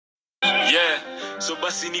Yeah, so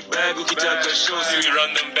basi ni bag ukitaka show. Si we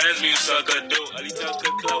run them bands, we usaka dough. Alitaka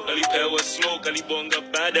clout, alipewa smoke, alibonga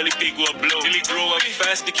bad, alipigwa blow. Nili grow up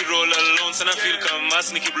fast, niki roll alone. Sana feel kama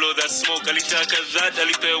mas, niki blow that smoke. Alitaka that,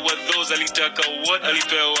 alipewa those. Alitaka what,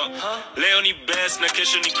 alipewa leo ni best, na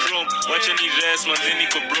kesho ni chrome. Wacha ni rest, manze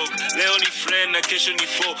niko broke. Leo ni friend, na kesho ni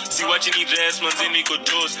foe. Si wacha ni rest, manze niko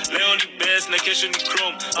toes. Leo ni best, na kesho ni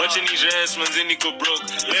chrome. Wacha ni rest, manze niko broke.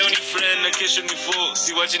 Leo ni friend, na kesho ni foe.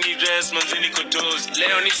 Si wacha ni rest, manze niko toes.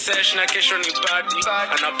 Leo ni sesh, na kesho ni party.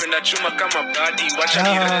 Anapenda chuma kama badi. Wacha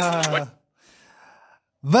ni rest.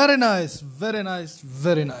 Very nice, very nice,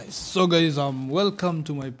 very nice. So guys, welcome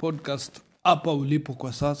to my podcast. Hapa ulipo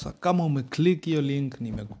kwa sasa, kama umeclick hiyo link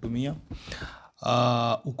nimekutumia,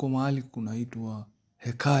 uko mahali kunaitwa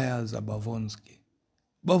Hekaya za Bavonsky.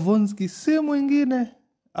 Bavonsky si mwingine,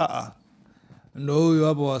 ndo huyu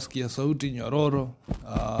hapa wasikia sauti nyororo.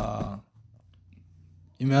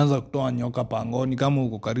 Imeanza kutoa nyoka pangoni. Kama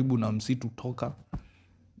uko karibu na msitu, toka,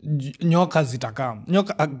 nyoka zitakam.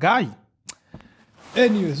 Nyoka guy.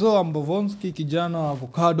 Anyway, so I'm Bavonsky, kijana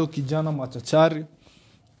avocado, kijana machachari.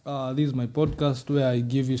 This is my podcast where I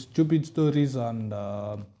give you stupid stories and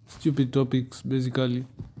stupid topics, basically.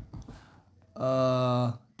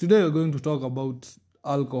 Today we're going to talk about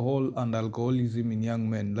alcohol and alcoholism in young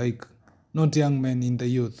men. Like, not young men, in the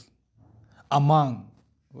youth. Among.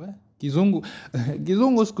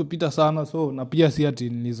 Kizungu sikupita sana, so na pia si ati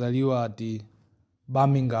nilizaliwa ati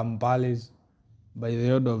Birmingham Palace by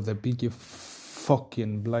the order of the Peaky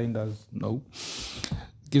fucking blinders. No.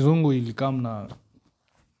 Kizungu ilikam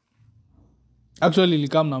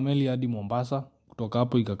na meli hadi Mombasa, kutoka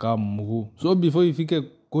hapo ikakaa mguu. So before ifike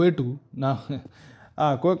kwetu na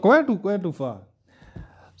kwetu far.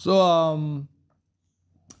 So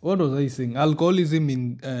what was I saying? Alcoholism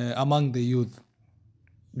in among the youth.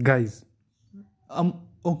 Guys,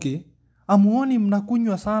 okay. Amuoni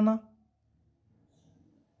mnakunywa sana?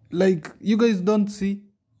 Like, you guys don't see?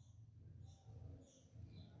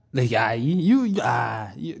 Like,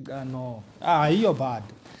 no. You're bad.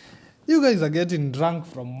 You guys are getting drunk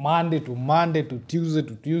from Monday to Tuesday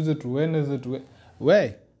to Wednesday to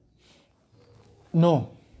where? No.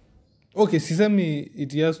 Okay, sisemi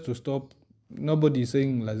it has to stop. Nobody is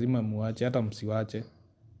saying lazima muache, hata msiwache.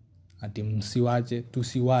 Ati msiwache,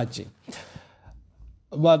 tusiwache.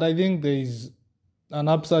 But I think there is an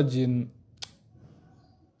upsurge in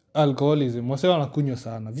alcoholism. Wase wanakunywa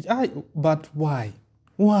sana. But why?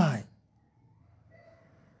 Why?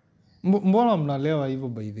 Mbona mnalewa hivyo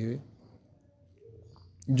by the way?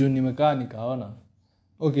 Juu nimekaa nikaona.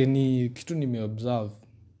 Okay, ni kitu nimeobserve.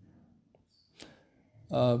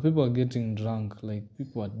 People are getting drunk. Like,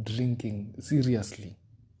 people are drinking seriously.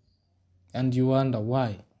 And you wonder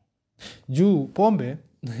why. Juu pombe,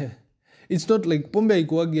 it's not like pombe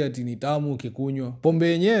haikuwagi ati ni tamu ukikunywa. Pombe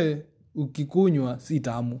yenyewe ukikunywa si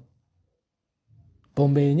tamu.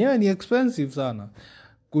 Pombe yenyewe ni expensive sana.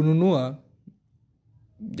 Kununua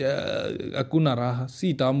hakuna raha,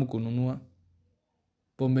 si tamu kununua.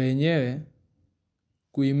 Pombe yenyewe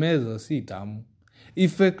kuimeza si tamu.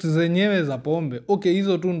 Effects zenyewe za pombe, okay,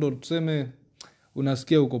 hizo tu ndo tuseme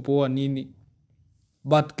unasikia uko poa nini.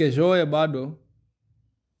 But keshoye bado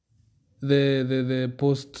the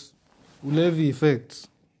post ulevi effects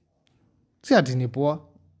si ati ni poa.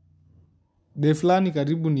 De flani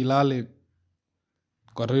karibu nilale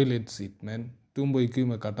kwa toilet seat, man. Tumbo ikiwa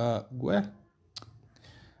imekataa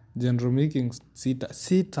general making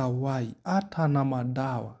sitawai hata na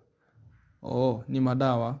madawa. Ni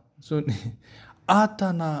madawa. So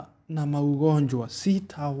hata na maugonjwa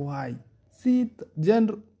sitawai.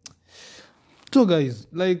 General. So guys,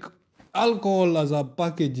 like, alcohol as a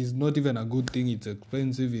package is not even a good thing. It's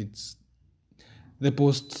expensive. It's the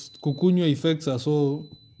post kukunywa effects are so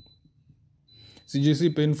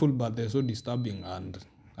painful, but they're so disturbing and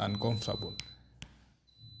uncomfortable.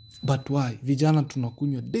 But why? Vijana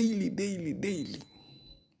tunakunywa daily.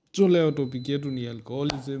 So leo topic yetu ni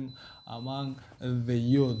alcoholism among the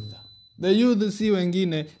youth. The youth si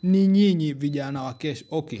wengine, ni nyinyi vijana wa kesho.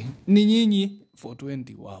 Okay, ni nyinyi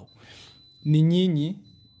 420, wow. Ni nyinyi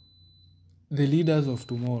the leaders of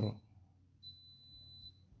tomorrow.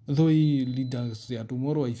 Though leaders ya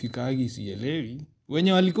tomorrow haifikagi sielewi.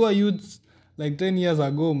 Wenye walikuwa youths like 10 years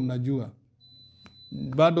ago, mnajua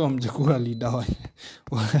bado hamjakuwa leader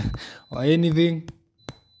wa anything.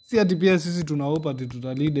 Si ati pia sisi tunahope ati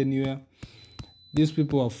tuta lead anywhere. These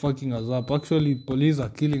people are fucking us up. Actually, police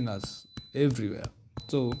are killing us everywhere.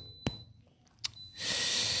 So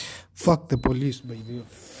fuck the police, by the way.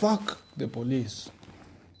 Fuck the police.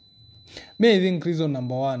 I think reason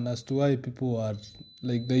number one as to why people are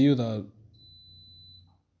like the youth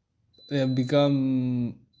they have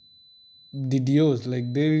become DDOs, like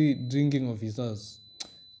daily drinking officers.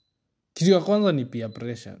 Kitu ya kwanza ni peer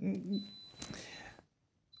pressure.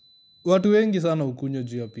 Watu wengi sana hukunywa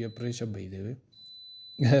juu ya peer pressure, by the way.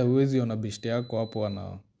 Huwezi ona beshte yako hapo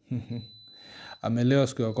amelewa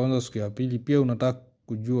siku ya kwanza, siku ya pili, pia unataka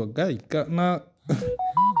kujua guy na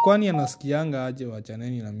kwani anasikianga aje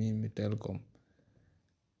wachaneni na mimi Telcom?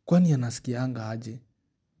 Kwani anasikianga aje?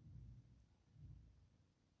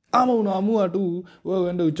 Ama unaamua tu wewe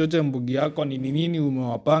uende uchoche mbugi yako ni nini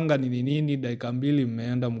umewapanga ni nini, dakika 2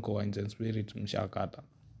 mmeenda mko wine and spirit mshakata.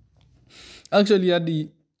 Actually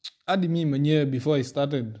hadi mimi mwenyewe before I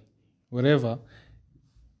started wherever,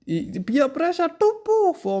 peer pressure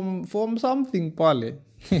tupu from something pale.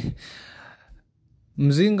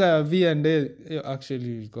 Mzinga ya V&A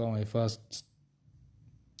actually ilikuwa my first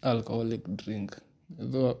alcoholic drink.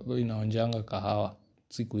 Though inaonjanga kahawa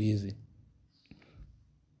siku hizi.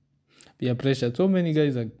 Peer pressure. So many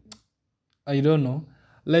guys are, I don't know.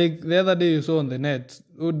 Like the other day you saw on the net,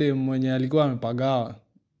 ude mwenye alikuwa amepagawa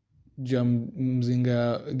juu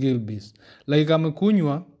mzinga Gilbis. Like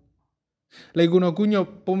amekunywa, like unakunywa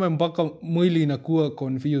pombe mpaka mwili inakuwa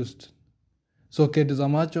confused. Socket za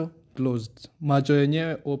macho closed, macho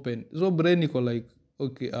yenyewe open. So brain iko like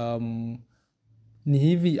okay, ni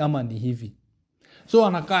hivi ama ni hivi. So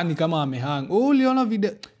anakaa ni kama amehang. Uliona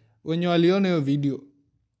video wenye waliona hiyo video,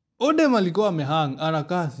 Odem alikuwa amehang,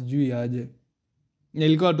 anakaa sijui aje.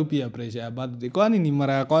 Nilikuwa tu peer pressure ya birthday. Kwani ni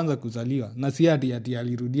mara ya kwanza kuzaliwa, na si ati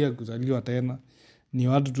alirudia kuzaliwa tena. Ni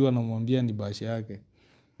watu tu wanamwambia ni bashi yake.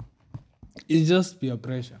 It's just peer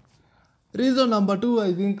pressure. Reason number 2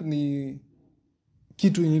 I think ni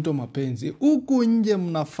kitu inaitwa mapenzi. Huku nje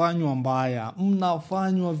mnafanywa mbaya,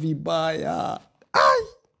 mnafanywa vibaya. Ai!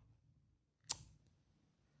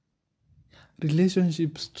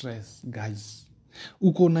 Relationship stress, guys.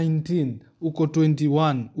 Uko 19, uko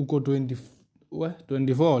 21, uko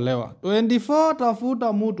 24 lewa. 24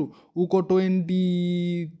 tafuta mtu, uko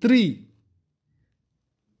 23.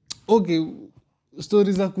 Okay,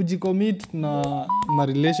 stories za kujicommit na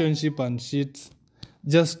relationship and shit,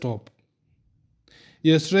 just stop.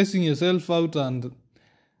 You're stressing yourself out, and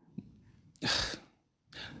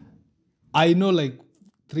I know like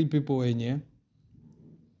 3 people wenye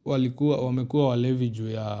wamekuwa walevi juu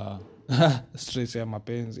ya stress ya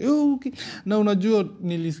mapenzi. Okay. Na unajua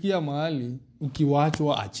nilisikia mahali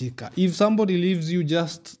ukiwachwa achika. If somebody leaves you,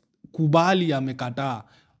 just kubali amekataa.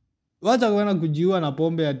 Wacha kwenda kujiua na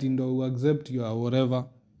pombe ati ndo you accept your whatever.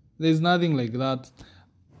 There's nothing like that.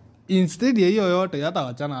 Instead ya hiyo yote, hata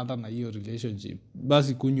wachana hata na hiyo relationship,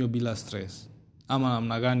 basi kunywa bila stress. Ama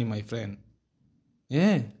namna gani my friend?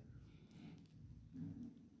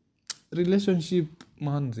 Relationship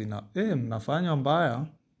man zina mnafanya mbaya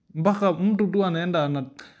mpaka mtu tu anaenda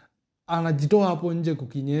anajitoa hapo nje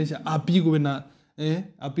kukinyesha,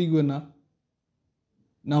 apigwe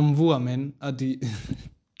na mvua men ati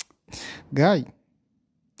guy.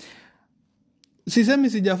 Sisemi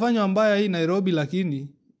sijafanya mbaya hii Nairobi, lakini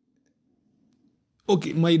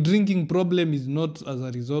okay, my drinking problem is not as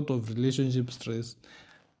a result of relationship stress,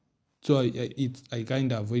 so I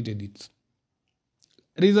kind of avoided it.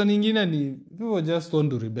 Reason ingine ni people just want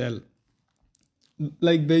to rebel.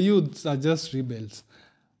 Like the youths are just rebels.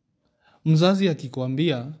 Mzazi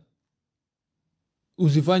akikwambia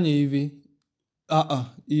usifanye hivi,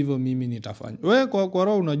 hivyo mimi nitafanya. Wewe kwa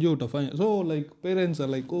roho unajua utafanya. So like parents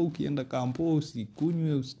are like, ukienda kampo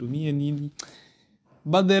usikunywe, usitumie nini.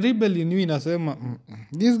 But the rebel in you inasema,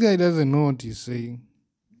 this guy doesn't know what he's saying.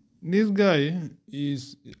 This guy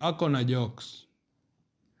is ako na jokes.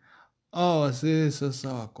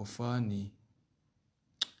 Sasa wako funny.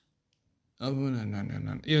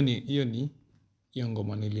 Hiyo ni hiyo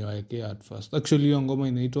ngoma niliwaekea at first. Actually hiyo ngoma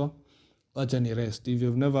inaitwa Acha Ni Rest. If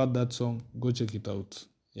you've never heard that song, go check it out.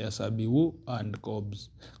 Yes, Abiwu and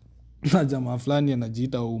Cobbs. Na jamaa fulani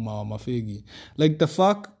anajiita Uma wa Mafegi. Like the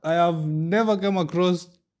fuck, I have never come across.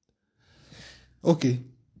 Okay,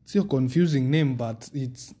 it's a confusing name, but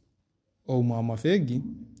it's Uma wa Mafegi.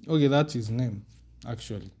 Okay, that's his name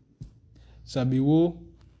actually. Sabiwu,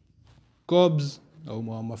 Cobbs,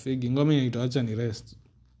 Uma wa Mafegi. Ngoma inaitwa Acha Ni Rest.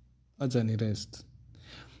 Acha Ni Rest.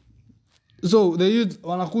 So the youth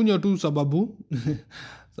wanakunywa tu sababu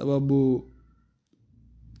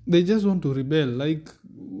they just want to rebel. Like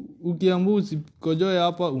ukiambiwa usikojoe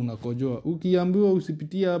hapa unakojoa, ukiambiwa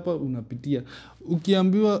usipitie hapa unapitia,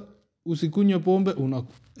 ukiambiwa usikunywe pombe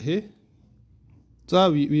so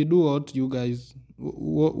we do what you guys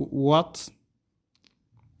what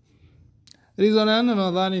reason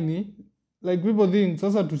nadhani ni like people think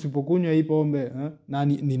sasa tusipokunywa hii pombe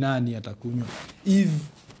nani atakunywa?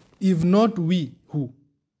 If If not we, who?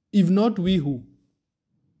 If not we, who?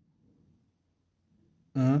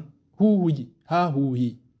 Who we? Ha, who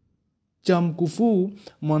he? Cha mkufu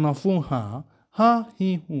mwanafu ha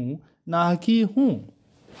hi hu na haki hu.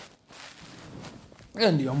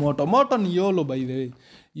 And your moto ni YOLO, by the way.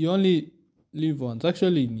 You only live once.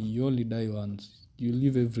 Actually, you only die once. You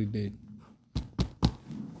live every day.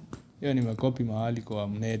 Hiyo nimekopi mahali kwa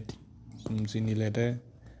mneti. Msinilete.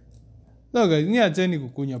 So guys, niacheni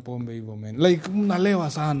kukunywa pombe hivyo, man. Like,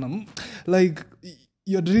 mnalewa sana. Like,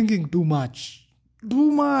 you're drinking too much.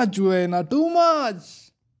 Too much, wena. Too much.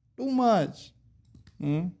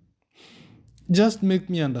 Just make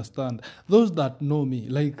me understand. Those that know me,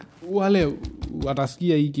 like, wale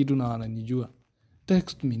watasikia hii kitu na wananijua,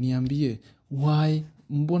 text me, niambie, why,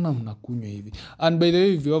 mbona mnakunywa hivi? And by the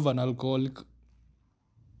way, if you have an alcoholic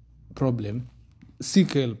problem,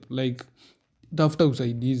 seek help. Like, tafuta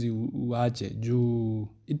usaidizi uache. Juu,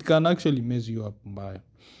 it can actually mess you up mbaya.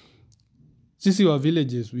 Sisi wa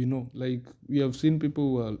villages, we know. Like, we have seen people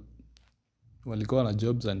who walikuwa na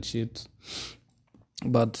jobs and shit.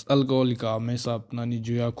 But alcohol ikawa mess up na ni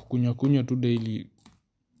juu ya kukunywa tu daily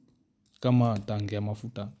kama tangi ya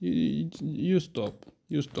mafuta. You stop.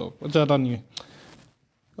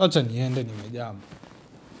 Acha niende nimejamba.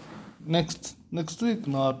 Next week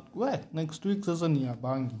next week sasa ni ya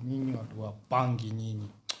bangi. Nyinyi watu wa bangi nyinyi.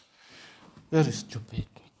 Very stupid.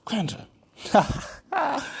 Kwenda.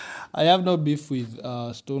 I have no beef with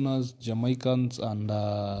stoners, Jamaicans and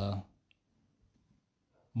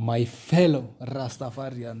my fellow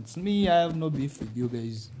Rastafarians. Me, I have no beef with you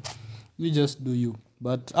guys. You just do you.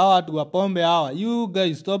 But hawa tu wapombe hawa, you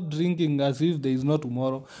guys stop drinking as if there is no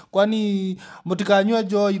tomorrow. Kwani mutikanywa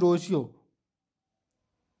joy rosio?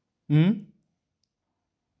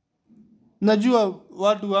 Najua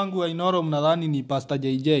watu wangu wa Inoro mnadhani ni Pastor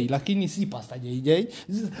JJ, lakini si Pastor JJ.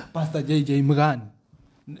 This is Pastor JJ mgani?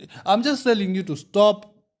 I'm just telling you to stop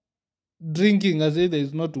drinking as if there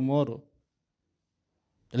is no tomorrow.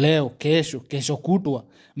 Leo, kesho kutwa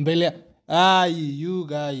mbele. You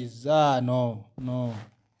guys, no.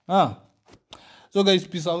 So guys,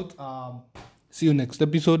 peace out. See you next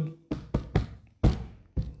episode.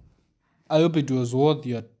 I hope it was worth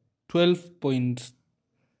your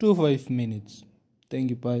 12.25 minutes. Thank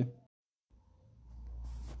you, bye.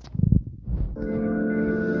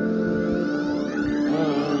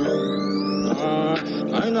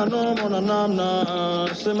 Aina no mona namna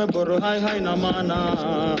seme boro hai na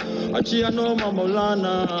mana achia no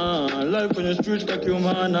maulana live kwenye street ka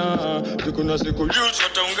kiumana kuna siku youth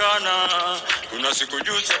wataungana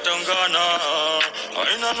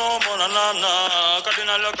aina no mona namna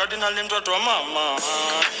kadina mtoto wa mama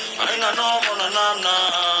aina no mona namna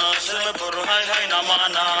seme boro hai na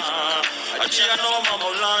mana achia no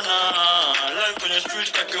maulana live kwenye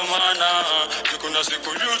street ka kiumana kuna siku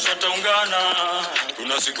youth wataungana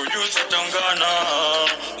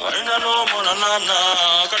aina no mona namna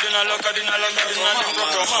kadina watu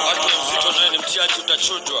mzito na ni mtiaji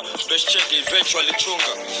utachujwa best check eventually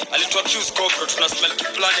chunga alitoa accuse cobra tuna smell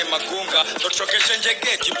kiplane magunga tutokeshe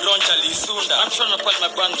njege kibroncha lisunda I'm trying to call my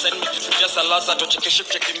band send me just a last to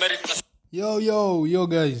check merit. Yo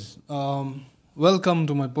guys, welcome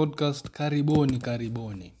to my podcast.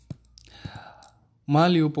 Karibuni.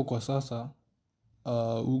 Mali upo kwa sasa,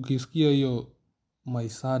 ukisikia hiyo my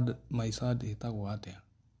sad itakuwa ate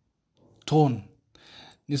tone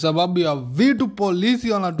ni sababu ya vitu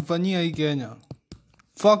polisi wanatufanyia hii Kenya.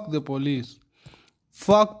 Fuck the police.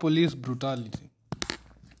 Fuck police brutality.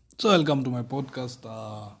 So welcome to my podcast.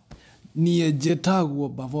 Ni Jetagu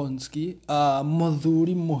Bavonski,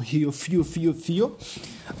 Madhuri Mohio Fio.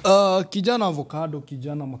 Kijana avocado,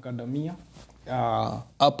 kijana macadamia.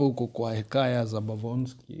 Hapo uko kwa hekaya za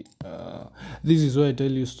Bavonski. This is where I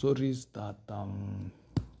tell you stories that I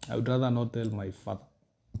would rather not tell my father.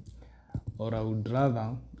 Or I would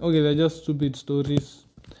rather... Okay, they're just stupid stories.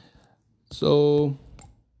 So...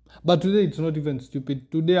 But today it's not even stupid.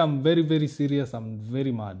 Today I'm very, very serious. I'm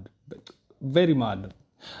very mad. Very mad.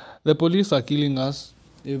 The police are killing us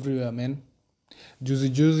everywhere, man.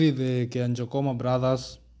 Juzi, the Kianjokoma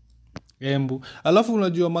brothers. Embu. Alafu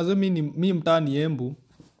unajua maze mi mtaani Embu.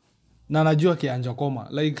 Na najua Kianjokoma.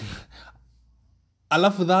 Like...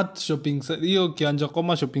 Alafu that shopping... Hiyo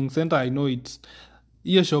Kianjokoma shopping center, I know it's...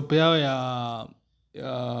 Hiyo shop yao ya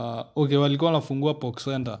okay, walikuwa nafungua pork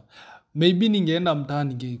center. Maybe ningeenda mtaa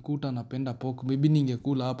ningeikuta napenda pork. Maybe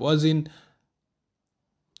ningekula hapo. As in,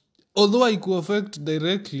 although I could affect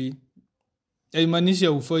directly, haimaanishi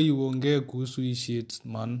ufai uongee kuhusu hii shit,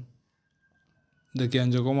 man. The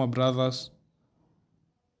Kianjokoma brothers,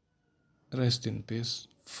 rest in peace.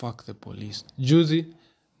 Fuck the police. Juzi,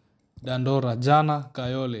 Dandora, jana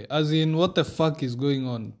Kayole. As in, what the fuck is going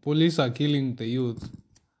on? Police are killing the youth.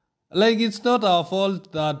 Like, it's not our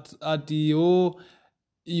fault that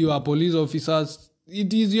you are police officers.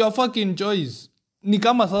 It is your fucking choice. Ni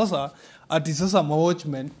kama sasa, ati sasa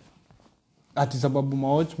watchmen, ati sababu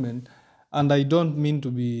watchmen, and I don't mean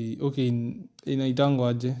to be, okay, inaitango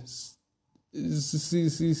aje.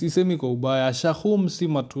 Sisemi kwa ubaya, shahum si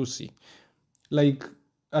matusi. Like,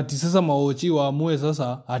 ati sasa maochi waamue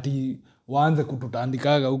sasa, ati waanze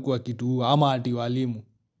kututandikaga huku akituua, ama ati walimu.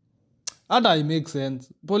 Hata it makes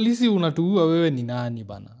sense. Polisi unatuua wewe ni nani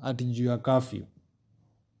bana? Ati juu ya curfew.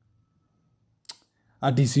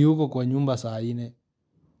 Ati si uko kwa nyumba saa 4.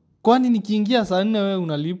 Kwani nikiingia saa 4 wewe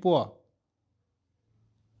unalipwa?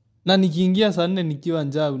 Na nikiingia saa 4 nikiwa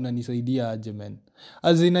njaa unanisaidia aje man?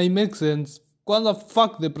 As in, it makes sense. Kwanza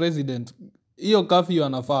fuck the president. Hiyo curfew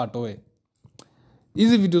anafaa atoe.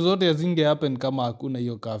 Hizi vitu zote hazinge happen kama hakuna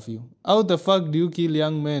hiyo curfew. How the fuck do you kill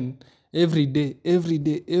young men every day?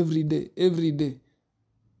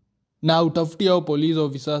 Na utafutia hao police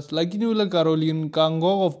officers. Lakini ule Caroline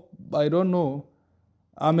Kangogo, I don't know,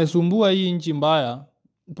 amesumbua hii nchi mbaya.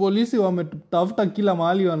 Polisi wametafuta kila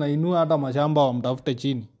mahali, wanainua hata mashamba wamtafute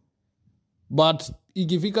chini. But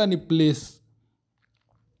ikifika ni place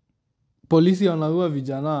polisi wanaua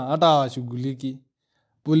vijana, hata hawashughuliki.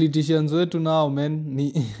 Politicians wetu nao men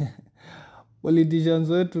ni politicians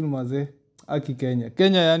wetu ni mazee aki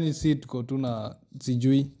Kenya yani si tuko tuna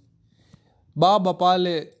sijui baba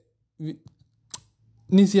pale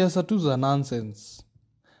ni siasa tu za nonsense.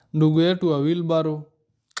 Ndugu yetu wa Wilbaro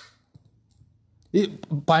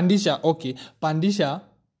pandisha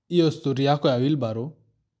hiyo story yako ya Wilbaro,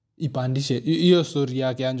 ipandishe hiyo story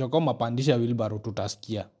yake anjo kama pandisha Wilbaro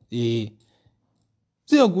tutasikia.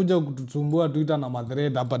 Sio kuja kutusumbua Twitter na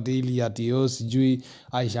madred hapa daily ati sijui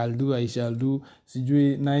I shall do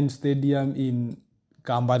sijui 9 stadium in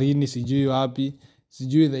Kambarini sijui wapi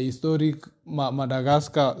sijui the historic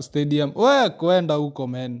Madagascar stadium. Wewe kwenda huko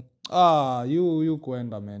man. You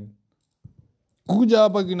kwenda man. Kuja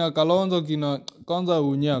hapa kina Kalonzo kina kwanza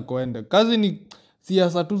unyea kwende. Kazi ni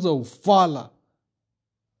siasa tu za ufala.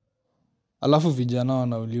 Alafu vijana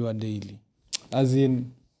wanauliwa daily. As in,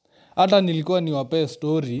 hata nilikuwa niwape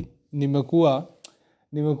story, nimekuwa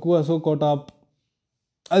so caught up.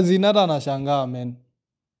 As in, hata nashangaa man.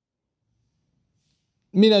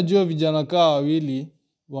 Mimi najua vijana kaa wawili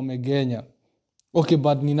wamegenya. Okay,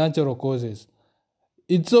 but ni natural causes.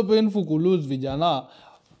 It's so painful to lose vijana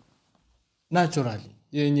naturally.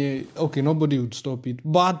 Yenye, okay, nobody would stop it.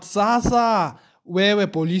 But sasa, wewe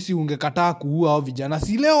polisi ungekataa kuua hao vijana,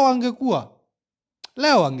 si leo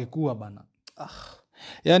wangekuwa bana.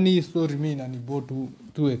 Yani story mimi inanibo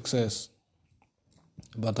to excess.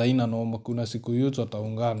 But haina noma, kuna siku youth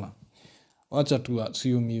wataungana. Wacha tu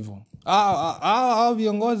assume hivyo.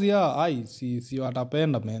 Viongozi si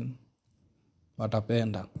watapenda man.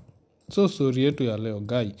 Watapenda. So story yetu ya leo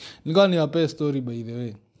guy. Nilikuwa niwape story by the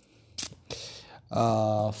way.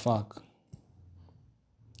 Fuck.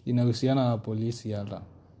 Inahusiana na polisi hata.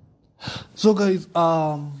 So guys,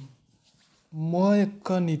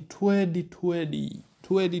 mwaka ni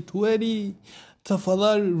 2020.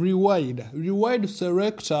 Tafadhali rewind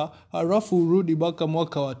selector halafu urudi mpaka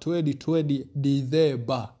mwaka wa 2020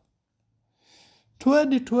 December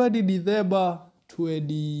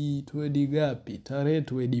 20 gapi tarehe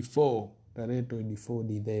 24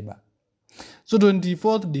 December. So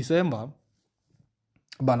 24th December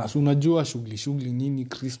bana, unajua shughuli nini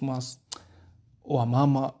Christmas.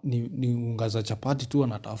 Wamama ni unga za chapati tu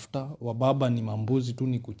wanatafuta, wababa ni mambuzi tu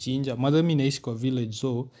ni kuchinja. Mimi naishi kwa village,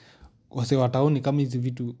 so wase wataoni kama hizi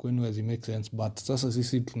vitu kwenu hazi make sense, but sasa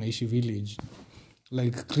sisi tunaishi village.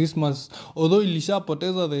 Like Christmas, although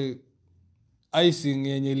ilishapoteza the icing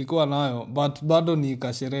yenye ilikuwa nayo, but bado ni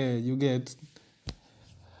kasherehe, you get.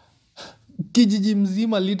 Kijiji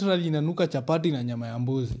mzima literally inanuka chapati na nyama ya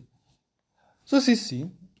mbuzi. So sisi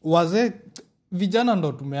wazee vijana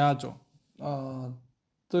ndo tumeacho.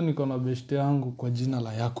 So niko na beshte yangu kwa jina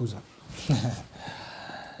la Yakuza.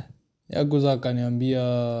 Yakuza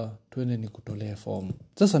akaniambia twende nikutolee form.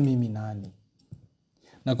 Sasa mimi nani?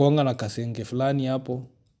 Na kuanga na kasenge fulani hapo.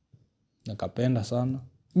 Nakapenda sana.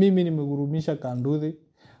 Mimi nimegurumisha kanduthi.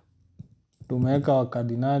 Tumeweka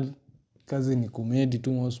wakardinali. Kazi ni kumedi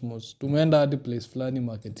tu mosmos. Tumeenda hadi place fulani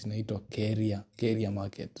market inaitwa Keria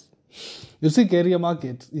Market. You see, Keria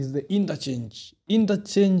Market is the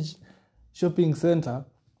interchange shopping center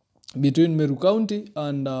between Meru County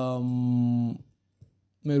and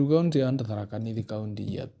Tharaka Nithi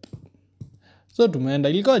County. Yep. So tumeenda,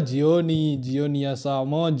 ilikuwa jioni ya saa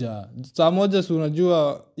moja si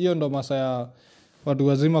unajua hiyo ndo masaa ya watu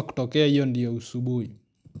wazima kutokea, hiyo ndio usubuhi.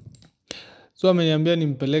 So ameniambia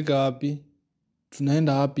nimpeleke wapi,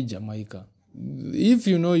 tunaenda wapi? Jamaica. If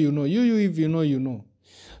you know you know, if you know you know.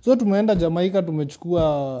 So tumeenda Jamaica,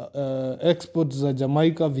 tumechukua exports za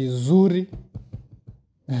Jamaica vizuri.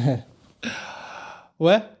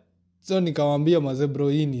 So nikamwambia mazee bro,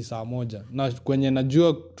 hii ni saa 1 na kwenye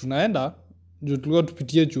najua tunaenda juu tulikuwa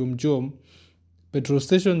tupitie chum petrol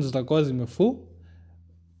stations zitakuwa zimefu.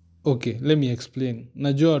 Okay, let me explain.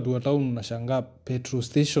 Najua watu wa town unashangaa petrol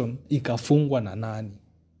station ikafungwa na nani.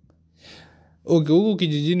 Okay, huku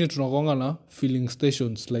kijijini tunakuanga na filling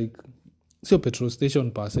stations, like sio petrol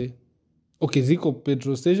station pase. Okay, ziko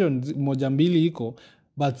petrol station 1-2 iko,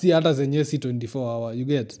 but si hata zenye si 24 hour, you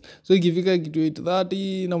get. So ikifika kitu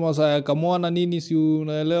 8:30 na masaa ya kamwana nini, si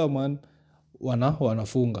unaelewa man,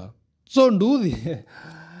 wanafunga. So nduthi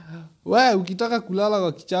wewe ukitaka kulala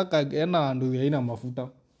kwa kichaka enda na nduthi haina mafuta.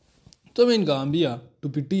 So mimi nikamwambia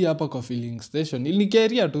tupitie hapa kwa filling station.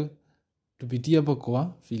 Ilikeria tu tupitie hapa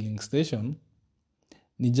kwa filling station,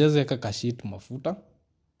 nijaze kakashit mafuta,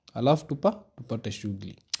 alafu tupate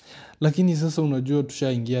shughuli. Lakini sasa unajua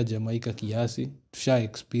tushaingia Jamaica kiasi, tusha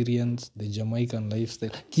experience the Jamaican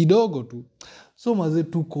lifestyle kidogo tu. So mazee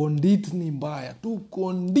tukondit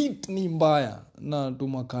ni mbaya na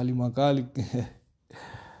tumakali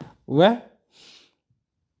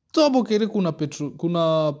so hapo kere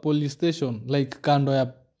kuna police station, like kando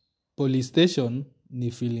ya police station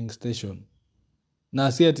ni filling station.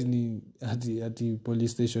 Na si ati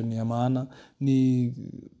police station ya maana, ni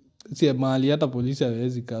si mahali hata polisi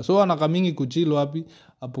hawezi kaa. So wanakamingi kuchill wapi?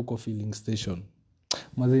 Hapo kwa filling station.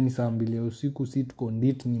 Mazee ni saa 2 ya usiku, si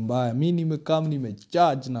tukondit ni mbaya. Mimi nimekam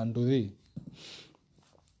nimecharge na ndozi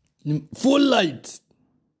full light,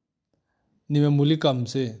 nimemulika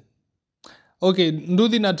msee. Okay,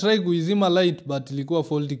 nduthi na try kuizima light but ilikuwa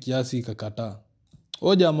faulty kiasi ikakataa.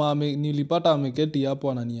 Jamaa nilipata ameketi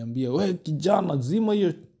hapo ananiambia, "We kijana, zima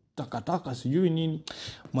hiyo takataka sijui nini."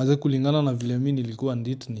 Mazee kulingana na vile mimi nilikuwa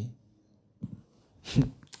nditni.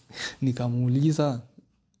 Nikamuuliza,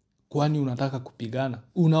 "Kwani unataka kupigana?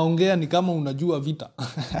 Unaongea ni kama unajua vita."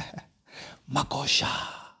 Makosha.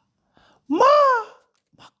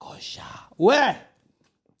 We!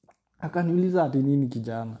 Akaniuliza ati nini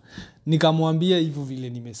kijana. Nikamwambia hivyo vile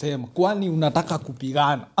nimesema. Kwani unataka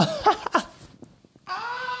kupigana?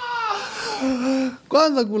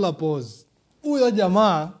 Kwanza kula pause. Huyo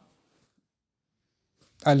jamaa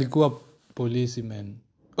alikuwa policeman.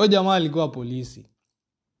 Huyo jamaa alikuwa polisi.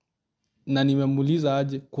 Na nimemuuliza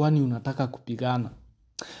aje, kwani unataka kupigana?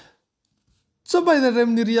 So by the time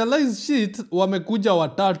ni realize shit, wamekuja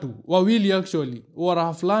 3, 2 actually.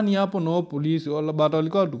 Wara fulani hapo na polisi, wala but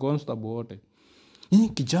walikuwa tu constable wote.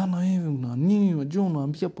 Kijana wewe una nini? Unajua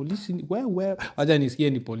unaambia polisi wewe. Acha nisikie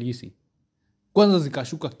ni polisi. Kwanza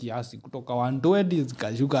zikashuka kiasi kutoka 120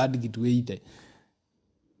 zikashuka hadi kitu 80.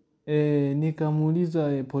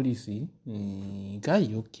 Nikamuuliza polisi,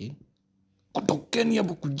 "Kai okay. Kutokeni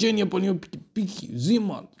hapo, kujeni hapo niyo pikipiki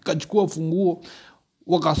zima." Kachukua funguo,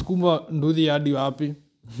 wakasukuma nduthi hadi wapi?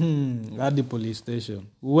 Hadi police station.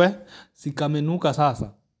 Sikamenuka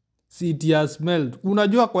sasa. It has smelled.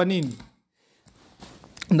 Unajua kwa nini?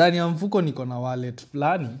 Ndani ya mfuko niko na wallet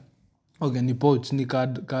fulani. Okay, ni pouch, ni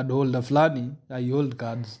card holder fulani. I hold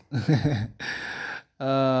cards.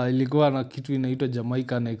 Ilikuwa na kitu inaitwa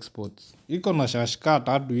Jamaican Exports. Iko na shashika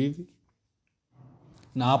 3 hivi.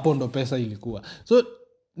 Na hapo ndo pesa ilikuwa. So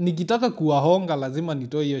nikitaka kuwahonga lazima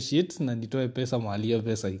nitoe hiyo shit na nitoe pesa mahali hiyo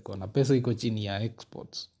pesa iko. Na pesa iko chini ya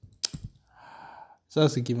exports.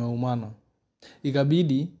 Sasa kimeumana.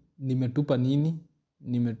 Ikabidi nimetupa nini?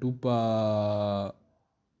 Nimetupa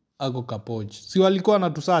ako kapoch. Si walikuwa na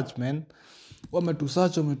tusearch man.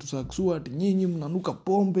 Wametusaksua ati nyinyi mnanuka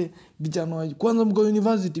pombe, vijana kwanza mko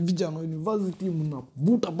university, vijana university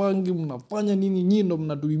mnavuta bangi, mnafanya nini, nyinyi ndo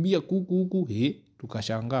mnatuibia kuku huku.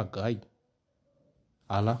 Tukashangaa kai.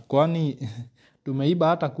 Ala, kwani tumeiba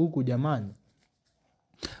hata kuku jamani?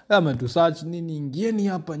 Ametusearch nini, ingieni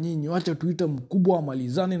hapa nyinyi, acha tuita mkubwa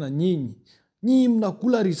amalizane na nyinyi. Nyinyi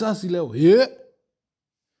mnakula risasi leo.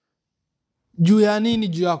 Juu ya nini?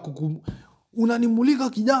 Juu ya kuku. Unanimulika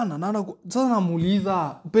kijana na sasa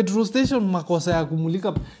namuuliza petrol station makosa ya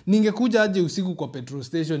kumulika. Ningekuja aje usiku kwa petrol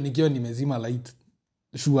station nikiwa nimezima light?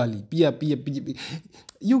 Surely pia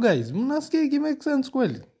you guys mnasikia it make sense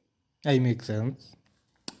kweli? I make sense.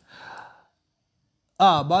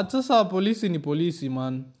 But sasa polisi ni polisi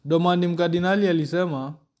man. Domani mkardinali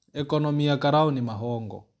alisema ekonomi ya karao ni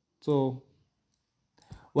mahongo. So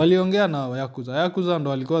waliongea na Yakuza ndo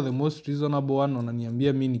walikuwa the most reasonable one.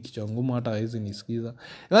 Wananiambia mi ni kichwa ngumu hata hawezi nisikiza.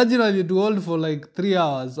 Imagine I to hold for like 3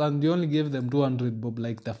 hours and you only gave them 200 bob,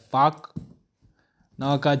 like the fuck. Na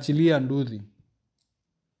wakaachilia Nduthi.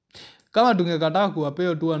 Kama tungekataa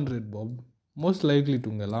kuwapea 200 bob, most likely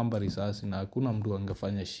tungelamba risasi na hakuna mtu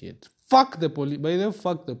angefanya shit. Fuck the police. By the way,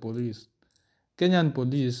 fuck the police. Kenyan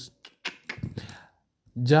police.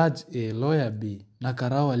 Judge A, lawyer B, na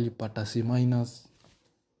Karao alipata C-.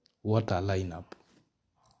 What a lineup.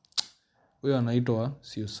 Huyo anaitwa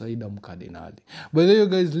Suicide Mkardinali. By the way, you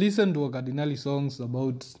guys, listen to Kardinali songs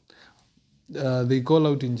about they call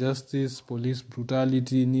out injustice, police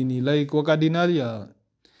brutality, nini. Like Wakardinali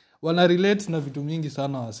wana relate na vitu mingi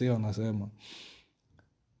sana wasee wanasema.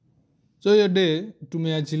 So hiyo day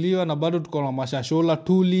tumeachiliwa na bado tuko na mashashola,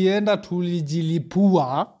 tulienda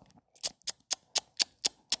tulijilipua.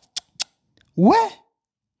 We?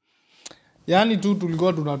 Yani tu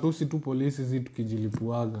tulikuwa tunatusi tu polisi zi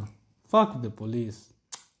tukijilipuaga. Fuck the police.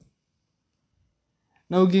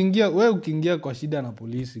 Na ukiingia kwa shida na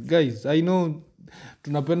polisi. Guys, I know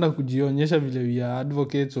tunapenda kujionyesha vile we are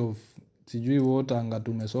advocates of sijui wote anga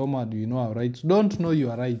tumesoma, do you know our rights? Don't know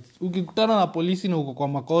your rights. Ukikutana na polisi na uko kwa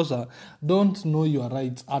makosa, don't know your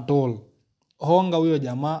rights at all. Honga huyo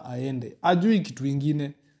jamaa aende. Ajui kitu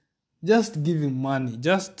ingine. Just give him money.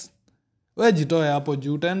 Just wewe jitoe hapo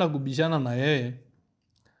juu, utaenda kubishana na yeye.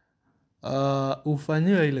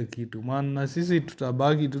 Ufanyiwe ile kitu. Maana sisi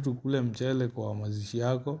tutabaki tu tukule mchele kwa mazishi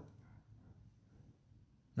yako.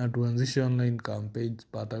 Na tuanzishe online campaigns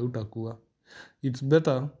pata utakuwa. It's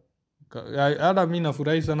better. Hata mimi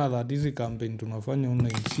nafurahi sana that hizi campaign tunafanya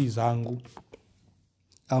online si zangu.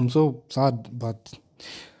 I'm so sad but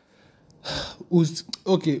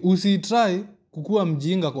usitry kukua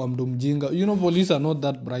mjinga kwa mdo mjinga. You know police are not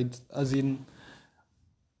that bright, as in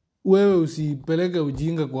wewe usipeleke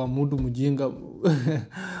ujinga kwa mtu mjinga.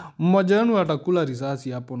 Mmoja wenu atakula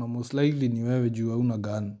risasi hapo na most likely ni wewe juu huna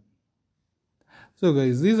gun. So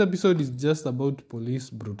guys, this episode is just about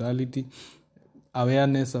police brutality,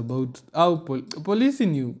 awareness about how police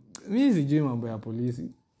ni mimi sijui mambo ya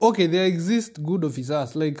polisi. Okay, there exist good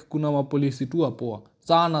officers, like kuna mapolisi tu hapo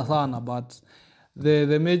sana, but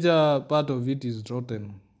the major part of it is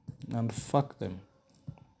rotten and fuck them.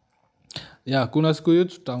 Yeah, kuna siku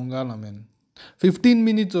yetu tutaungana, man. 15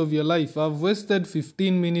 minutes of your life. I've wasted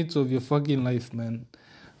 15 minutes of your fucking life, man.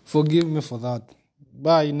 Forgive me for that.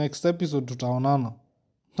 Bye, next episode tutaonana.